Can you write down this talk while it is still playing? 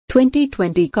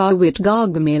2020 Corvette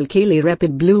Gargamel के लिए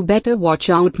rapid blue better watch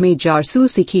out में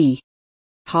जासूसी की।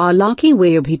 हालांकि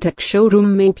वे अभी तक शोरूम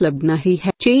में उपलब्ध नहीं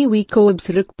है। 6 वीकों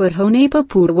पर होने पर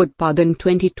पूर्व उत्पादन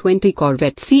 2020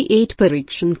 कॉर्वेट C8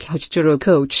 परीक्षण खच्चरों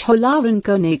को छलावरण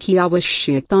करने की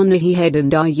आवश्यकता नहीं है।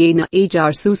 डंडा ये नए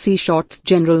जासूसी शॉट्स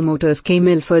जनरल मोटर्स के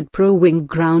मिलफर्ड प्रो विंग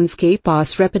ग्राउंड्स के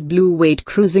पास रैपिड ब्लू वेट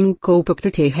क्रूजिंग को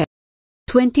पकड़ते हैं।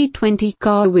 2020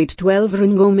 कॉर्वेट 12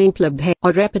 रंगों में उपलब्ध है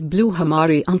और रैपिड ब्लू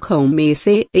हमारे आंखों में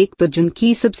से एक दर्जन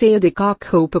की सबसे अधिक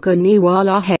आंखों पकड़ने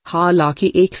वाला है।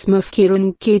 हालांकि एक स्मफ के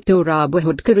रंग के टोरा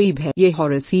बहुत करीब है। ये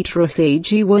हॉरिसीट्रो से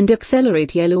G1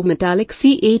 accelerate yellow metallic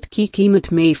C8 की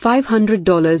कीमत में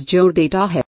 $500 जोड़ देता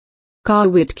है।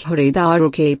 कॉर्वेट खरीदारों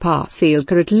के पास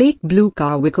सेलकर्ट लेक ब्लू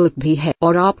का विकल्प भी है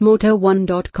और आप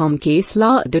motor1.com के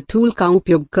स्लाइडर टूल का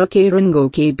उपयोग करके रंगों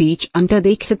के बीच अंतर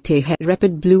देख सकते हैं।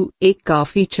 रैपिड ब्लू एक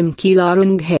काफी चमकीला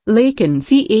रंग है, लेकिन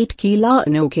C8 की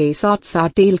लाइनों के साथ साथ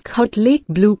टेल कट लेक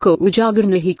ब्लू को उजागर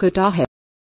नहीं करता है।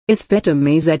 इस वेटर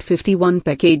में Z51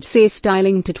 पैकेज से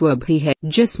स्टाइलिंग टटुआ भी है,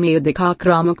 जिसमें अधिक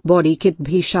आक्रामक बॉडी किट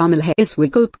भी शामिल है। इस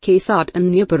विकल्प के साथ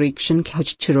अन्य परीक्षण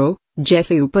खच्चरों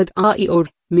जैसे उपद आई और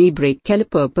में ब्रेक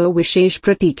कैलिपर पर विशेष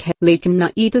प्रतीक है, लेकिन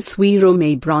नई तस्वीरों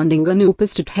में ब्रांडिंग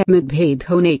अनुपस्थित है। मतभेद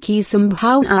होने की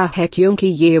संभावना है क्योंकि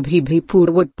ये अभी भी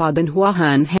पूर्व उत्पादन हुआ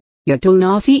है। यह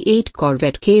तुलना C8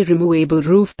 कॉर्वेट के रिमूवेबल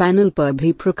रूफ पैनल पर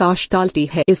भी प्रकाश डालती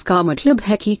है। इसका मतलब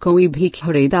है कि कोई भी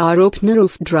खरीदार अपने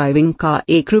रूफ ड्राइविंग का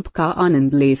एक रूप का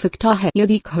आनंद ले सकता है।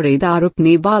 यदि खरीदार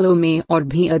अपने बालों में और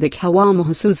भी अधिक हवा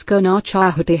महसूस करना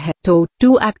चाहते हैं तो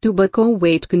 2 अक्टूबर को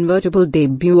वेट कन्वर्टेबल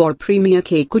डेब्यू और प्रीमियर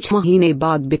के कुछ महीने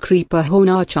बाद बिक्री पर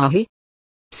होना चाहिए।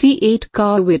 C8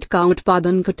 कॉर्वेट का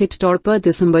उत्पादन कथित तौर पर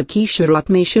दिसंबर की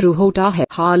शुरुआत में शुरू होता है।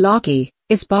 हालांकि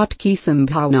इस बात की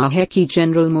संभावना है कि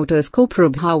जनरल मोटर्स को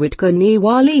प्रभावित करने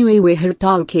वाली वे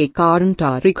हड़ताल के कारण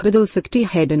तारीख बदल सकती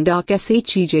है। डंडा कैसे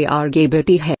चीजें आगे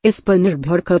बढ़ती है, इस पर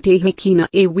निर्भर करते हैं कि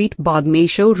नए वीट बाद में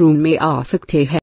शोरूम में आ सकते हैं।